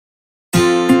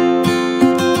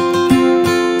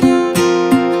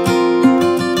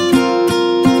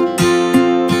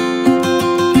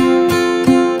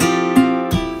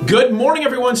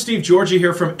everyone, Steve Georgi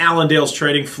here from Allendale's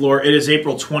Trading Floor. It is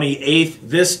April 28th.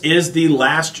 This is the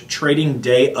last trading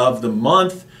day of the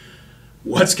month.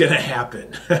 What's going to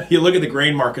happen? You look at the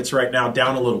grain markets right now,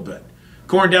 down a little bit.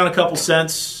 Corn down a couple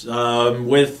cents.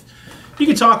 You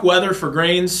can talk weather for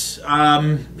grains.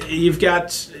 You've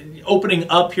got opening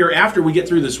up here after we get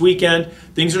through this weekend.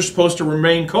 Things are supposed to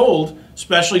remain cold,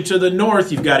 especially to the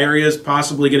north. You've got areas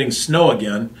possibly getting snow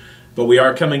again, but we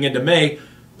are coming into May.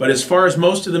 But as far as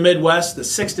most of the Midwest, the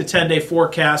 6 to 10 day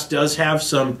forecast does have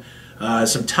some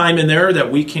time in there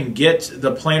that we can get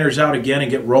the planters out again and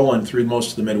get rolling through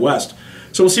most of the Midwest.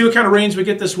 So we'll see what kind of rains we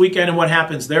get this weekend and what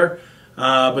happens there.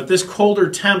 But this colder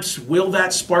temps, will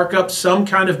that spark up some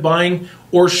kind of buying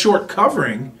or short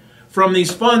covering from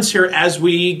these funds here as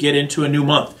we get into a new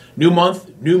month? New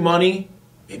month, new money,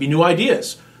 maybe new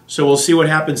ideas. So we'll see what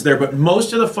happens there. But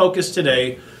most of the focus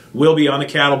today will be on the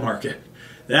cattle market.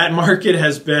 That market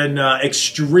has been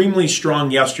extremely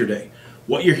strong yesterday.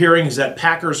 What you're hearing is that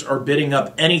packers are bidding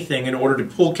up anything in order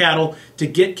to pull cattle, to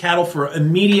get cattle for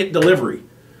immediate delivery.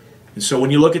 And so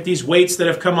when you look at these weights that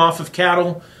have come off of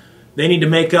cattle, they need to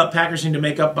make up, packers need to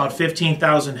make up about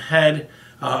 15,000 head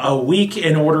a week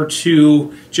in order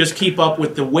to just keep up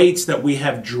with the weights that we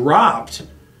have dropped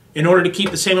in order to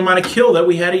keep the same amount of kill that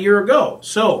we had a year ago.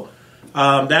 So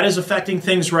that is affecting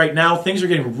things right now. Things are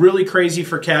getting really crazy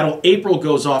for cattle. April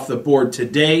goes off the board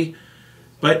today.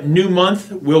 But new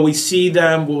month, will we see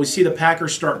the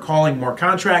packers start calling more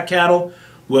contract cattle?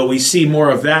 Will we see more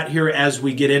of that here as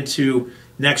we get into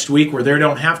next week where they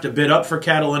don't have to bid up for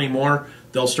cattle anymore?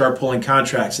 They'll start pulling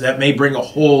contracts. That may bring a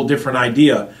whole different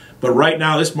idea. But right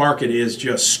now, this market is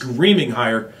just screaming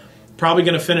higher. Probably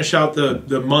going to finish out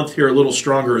the month here a little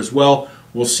stronger as well.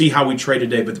 We'll see how we trade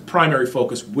today, but the primary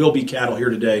focus will be cattle here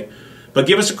today. But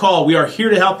give us a call. We are here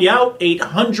to help you out,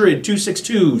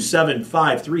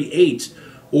 800-262-7538,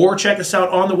 or check us out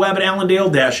on the web at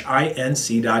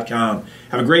allendale-inc.com.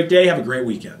 Have a great day. Have a great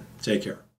weekend. Take care.